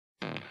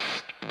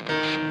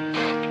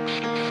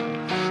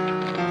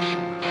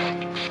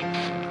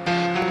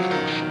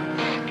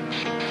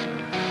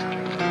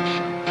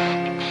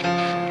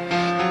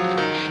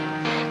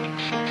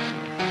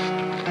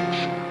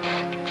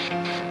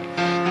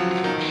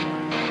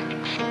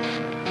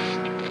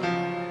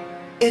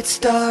It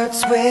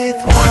starts with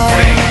one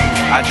thing,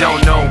 I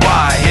don't know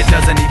why. It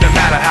doesn't even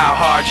matter how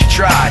hard you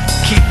try.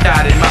 Keep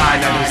that in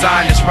mind. I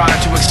designed this rhyme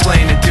to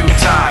explain in due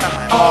time.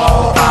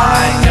 All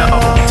I know,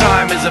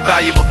 time is a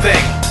valuable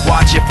thing.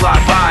 Watch it fly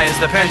by as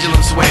the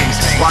pendulum swings.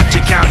 Watch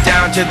it count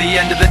down to the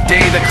end of the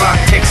day. The clock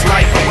takes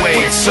life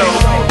away. It's so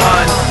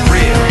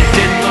unreal.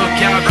 Didn't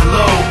look out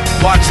below.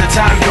 Watch the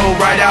time go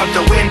right out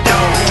the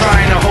window.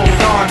 Trying to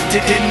hold on,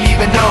 didn't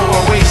even know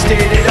or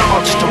wasted it all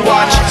just to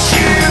watch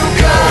you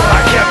go.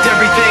 I kept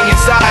everything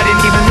inside, and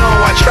even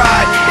though I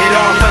tried, it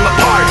all fell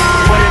apart.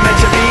 What it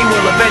meant to be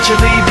will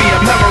eventually be a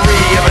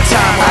memory of a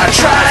time when I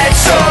tried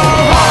so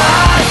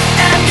hard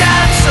and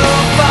got so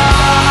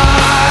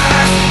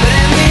far, but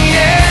in the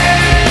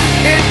end,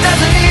 it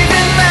doesn't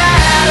even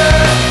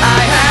matter.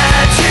 I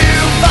had to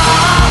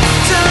fall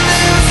to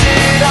lose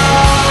it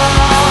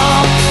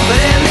all, but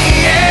in the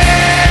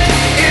end,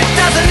 it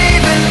doesn't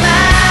even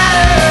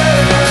matter.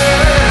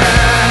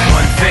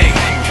 One thing,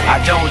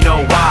 I don't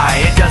know why.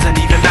 It doesn't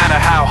even matter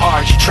how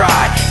hard you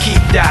try.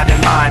 Keep that in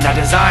mind. I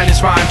designed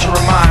this rhyme to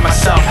remind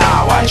myself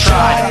how I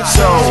tried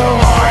so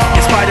hard.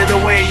 In spite of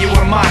the way you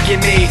were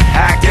mocking me,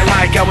 acting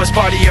like I was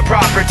part of your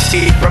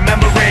property,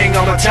 remembering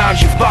all the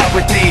times you fought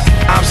with me,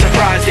 I'm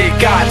surprised it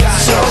got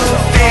so.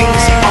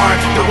 Things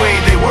aren't the way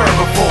they were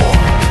before.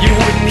 You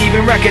wouldn't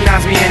even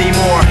recognize me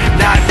anymore.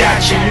 Not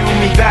that you knew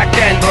me back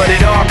then, but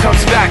it all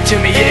comes back to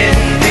me in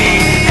the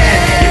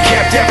end. You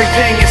kept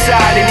everything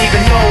inside, and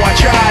even though I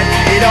tried,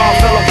 it all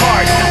fell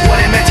apart.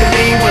 What it meant to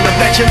me will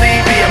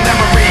eventually be a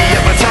memory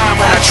of a time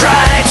when I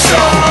tried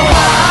so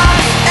hard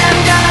and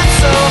got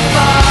so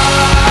far,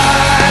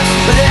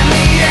 but in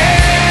the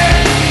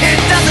end, it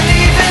doesn't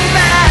even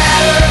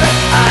matter.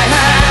 I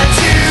had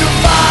to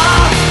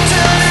fall to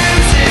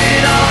lose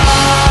it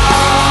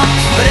all,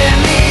 but in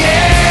the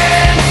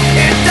end,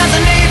 it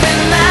doesn't even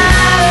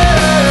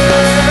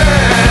matter.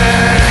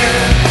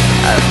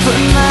 I put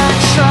my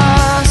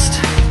trust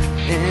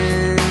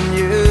in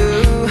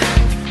you,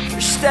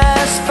 pushed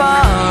as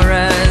far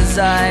as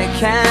I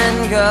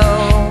can go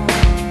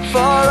for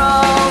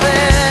all